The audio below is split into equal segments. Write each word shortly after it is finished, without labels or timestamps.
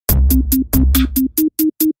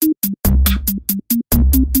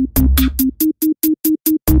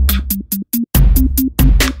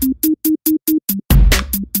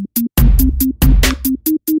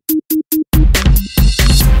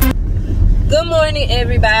morning,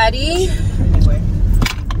 everybody. Anyway,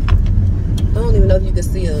 I don't even know if you can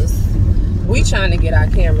see us. We trying to get our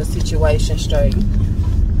camera situation straight.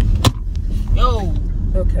 yo,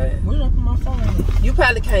 Okay. where did I put my phone? You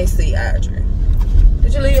probably can't see Audrey.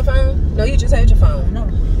 Did you leave your phone? No, you just had your phone. No.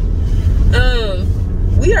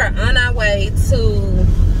 We are on our way to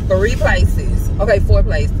 3 places. Okay, 4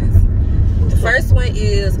 places. The first one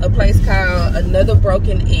is a place called Another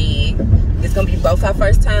Broken Egg. It's gonna be both our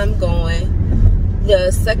first time going.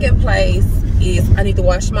 The second place is I need to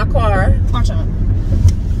wash my car. Watch out.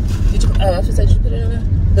 Did you? I was gonna say, did you put it on there?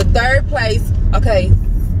 The third place, okay.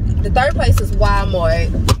 The third place is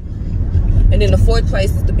Walmart, and then the 4th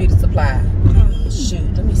place is the beauty supply.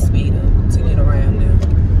 Shoot, let me speed up to get around there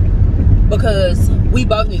because we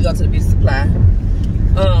both need to go to the beauty supply.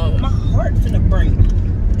 My heart finna break.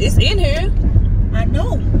 It's in here. I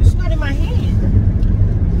know. It's not in my hand.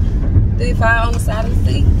 Did it fall on the side of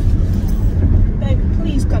the seat? Baby,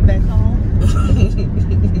 please come back home.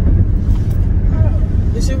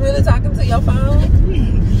 Is you really talking to your phone?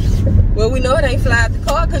 Well, we know it ain't fly out the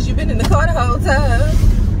car because you've been in the car the whole time.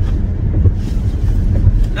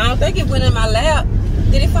 I don't think it went in my lap.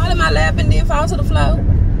 Did it fall in my lap and then fall to the floor?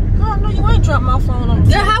 Girl, no, you ain't dropped my phone on the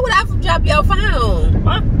Yeah, how would I drop your phone?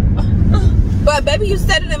 What? But baby, you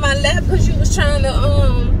set it in my lap because you was trying to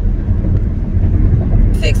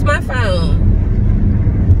fix my phone.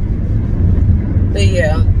 But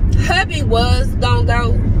yeah, hubby was gonna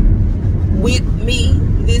go with me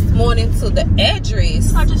this morning to the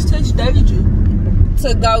address. I just touched dated you.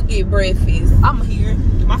 To go get breakfast. I'm here.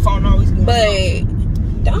 My phone always going But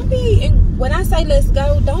don't be, when I say let's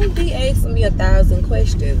go, don't be asking me 1,000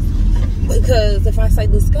 questions. Because if I say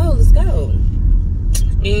let's go, let's go.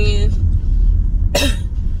 And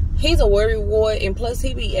he's a worry ward, and plus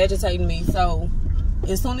he be agitating me. So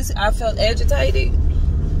as soon as I felt agitated,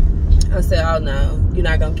 I said, oh no, you're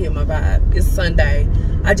not gonna kill my vibe. It's Sunday.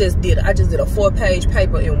 I just did a 4-page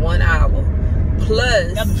paper in 1 hour.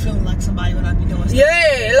 Plus, I be feeling like somebody when I be doing stuff.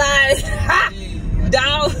 yeah, like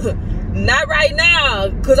don't, not right now,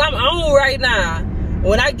 cause I'm on right now.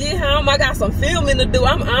 When I get home, I got some filming to do.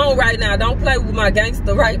 I'm on right now. Don't play with my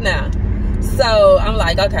gangster right now. So I'm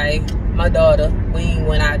like, okay, my daughter, we ain't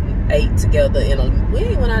went out and ate together in a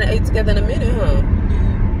minute, huh?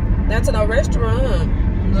 Not to no restaurant, huh?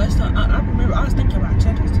 Last time, I remember I was thinking about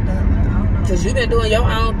checkers today. Like, I don't know. Cause you been doing your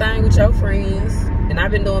own thing with your friends, and I've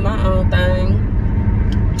been doing my own thing.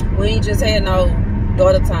 We ain't just had no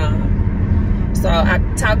daughter time. So I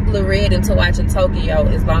talked Lil Red into watching Tokyo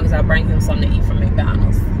as long as I bring him something to eat from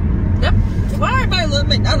McDonald's. Yep. Why everybody love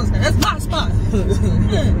McDonald's now? That's my spot.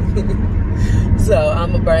 So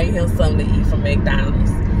I'm gonna bring him something to eat from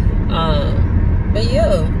McDonald's. But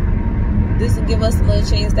yeah, this will give us a little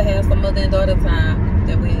chance to have some mother and daughter time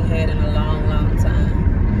that we ain't had in a long, long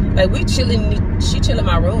time. Like she chill in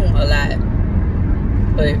my room a lot,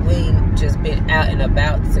 but we ain't just been out and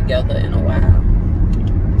about together in a while.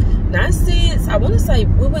 Not since, I want to say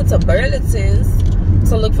we went to Burlington's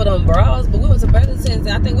to look for them bras, but we went to Burlington's and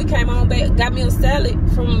I think we came on back, got me a salad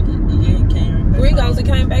from Gringos and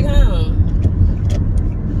came back home.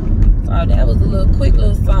 So that was a quick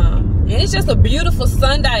little song. And it's just a beautiful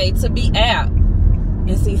Sunday to be out.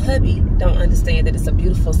 And see, hubby don't understand that it's a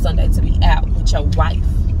beautiful Sunday to be out with your wife.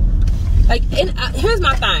 Like, and here's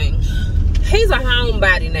my thing. He's a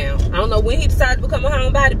homebody now. I don't know when he decided to become a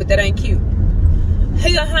homebody, but that ain't cute.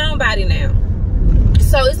 He's a homebody now.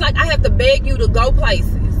 So it's like I have to beg you to go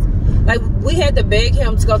places. Like we had to beg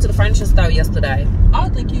him to go to the furniture store yesterday. I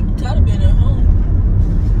think he'd be tired of being at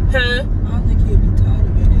home. Huh? I think he'd be tired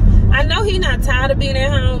of being at home. I know he's not tired of being at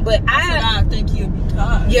home, but I think he'd be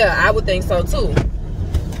tired. Yeah, I would think so too.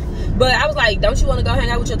 But I was like, don't you want to go hang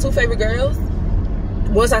out with your 2 favorite girls?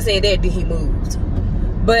 Once I said that, then he moved.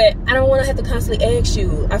 But I don't want to have to constantly ask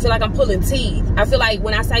you. I feel like I'm pulling teeth. I feel like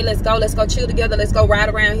when I say let's go chill together, let's go ride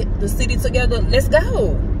around the city together, let's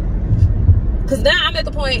go. Because now I'm at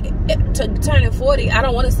the point to turning 40, I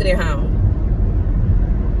don't want to sit at home.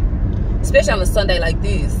 Especially on a Sunday like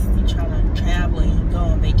this. You trying to travel and go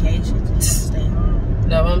on vacations and stay home.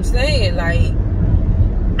 Know what I'm saying? Like,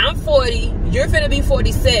 I'm 40, you're finna be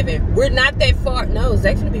 47. We're not that far. No,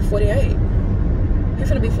 Zach's finna be 48. He's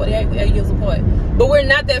finna be 48, we're 8 years apart. But we're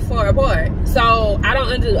not that far apart. So I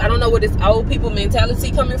don't know where this old people mentality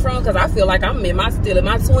coming from, because I feel like I'm still in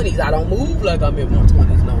my 20s. I don't move like I'm in my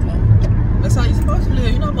 20s no more. That's how you're supposed to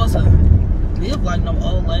live. You're not supposed to live like no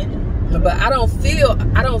old lady. But I don't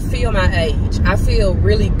feel my age. I feel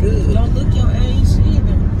really good. You don't look your age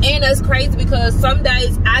either. And that's crazy because some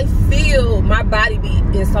days I feel my body be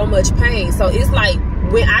in so much pain. So it's like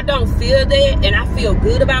when I don't feel that and I feel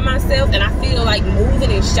good about myself and I feel like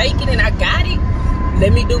moving and shaking and I got it,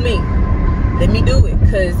 let me do me. Let me do it.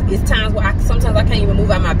 Because it's times where sometimes I can't even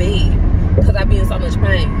move out my bed because I be in so much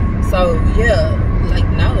pain. So, yeah, like,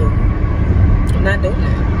 no. I'm not doing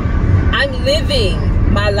that. I'm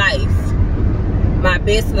living my life. My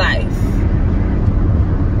best life.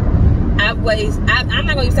 I'm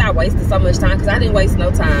not going to say I wasted so much time because I didn't waste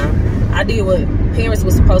no time. I did what parents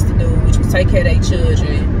were supposed to do, which was take care of their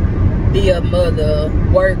children, be a mother,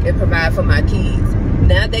 work, and provide for my kids.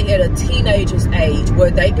 Now they at a teenager's age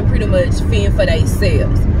where they can pretty much fend for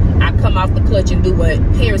themselves. I come off the clutch and do what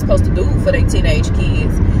parents supposed to do for their teenage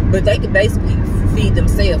kids, but they can basically feed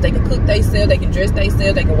themselves. They can cook themselves, they can dress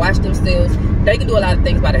themselves, they can wash themselves. They can do a lot of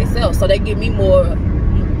things by themselves. So they give me more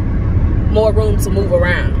room to move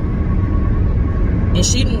around. And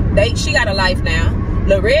she got a life now.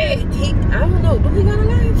 Louret, I don't know, do he got a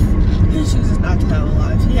life? He chooses not to have a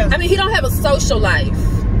life. He don't have a social life.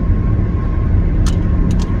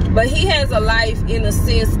 But he has a life in the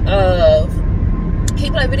sense of he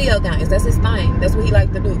play video games. That's his thing. That's what he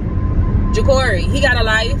like to do. Jacory, he got a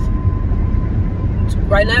life.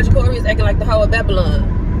 Right now, Jacory is acting like the whole of Babylon.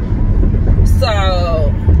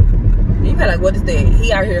 So, you probably like, what is that?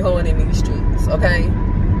 He out here hoeing in these streets, okay?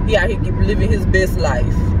 He out here living his best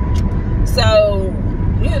life. So,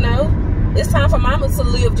 you know, it's time for mama to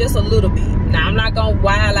live just a little bit. Now, I'm not going to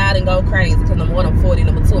wild out and go crazy because number one, I'm 40.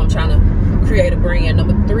 Number two, I'm trying to create a brand.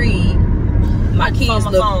 Number three, my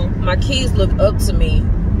kids look up to me.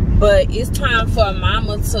 But it's time for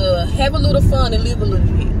mama to have a little fun and live a little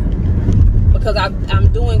bit. Because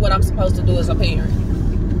I'm doing what I'm supposed to do as a parent.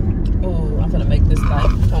 Oh, I'm going to make this light.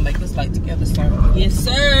 I'm going to make this light together, sir. Yes,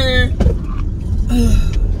 sir.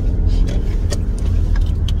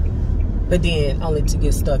 But then only to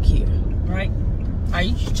get stuck here. Right. Alright,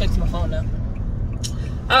 you should check my phone now.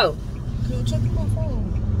 Oh. Girl, check my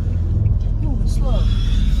phone. Moving slow.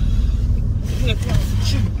 Here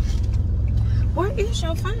comes you. Where is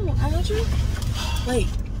your phone, Audrey? Wait,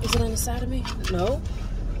 is it on the side of me? No.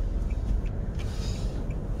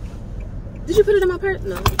 Did you put it in my purse?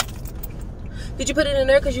 No. Did you put it in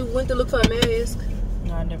there because you went to look for a mask?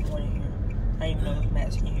 No, I never went in here. I didn't know there was a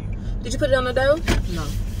mask in here. Did you put it on the door? No.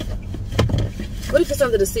 What if it's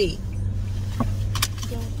under the seat?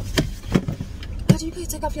 Audrey, you can't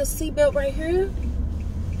take off your seatbelt right here.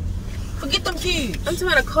 Forget them kids. I'm talking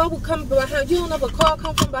about a car will come behind. You don't know if a car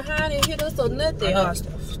come from behind and hit us or nothing. I know,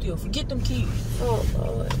 still, forget them kids. Oh,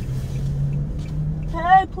 Lord.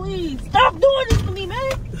 Hey, please. Stop doing this to me,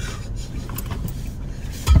 man.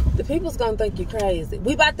 The people's gonna think you're crazy.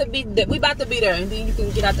 We about to be there, and then you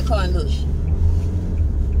can get out the car and look.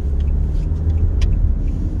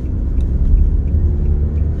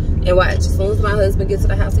 And watch, as soon as my husband gets to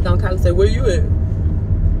the house, he gonna call and say, "Where you at?"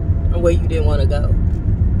 Or where you didn't want to go.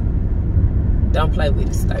 Don't play with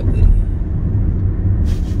it, stay with it.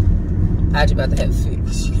 I just about to have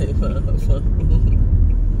fix. She can't find her phone.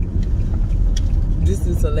 This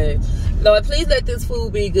is hilarious. Lord, please let this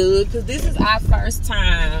food be good, because this is our first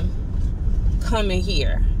time coming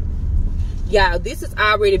here. Y'all, this has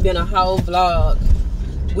already been a whole vlog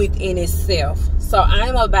within itself. So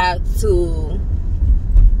I'm about to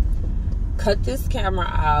cut this camera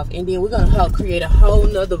off, and then we're gonna create a whole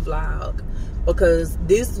nother vlog, because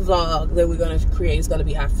this vlog that we're gonna create is gonna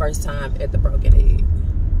be our first time at the Broken Egg.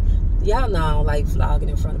 Y'all know I don't like vlogging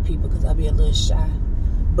in front of people because I be a little shy,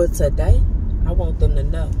 but today I want them to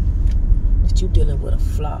know that you dealing with a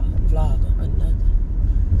vlogger, another.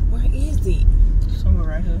 Where is he? Somewhere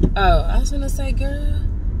right here. Oh, I was gonna say, girl,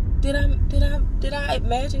 did I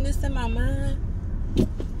imagine this in my mind?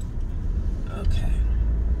 Okay.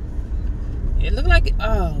 It looked like it.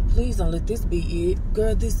 Oh, please don't let this be it.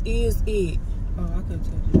 Girl, this is it. Oh, I couldn't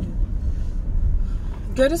tell you.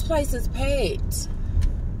 Girl, this place is packed.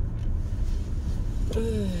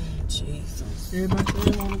 Jesus.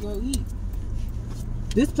 Everybody want to go eat.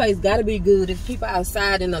 This place gotta be good if people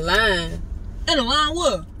outside in the line. In the line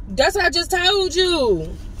what? That's what I just told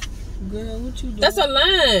you. Girl, what you doing? That's a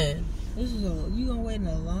line. This is you gonna wait in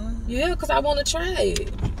a line? Yeah, because I want to try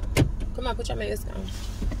it. Come on, put your mask on.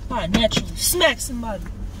 Alright, naturally. Smack somebody.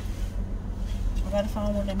 I gotta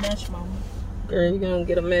find one that match my one. Girl, you gonna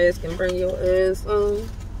get a mask and bring your ass on? Girl,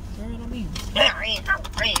 don't be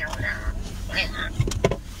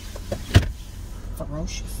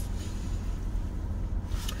ferocious.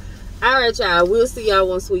 Alright, y'all. We'll see y'all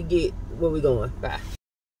once we get where we going. Bye.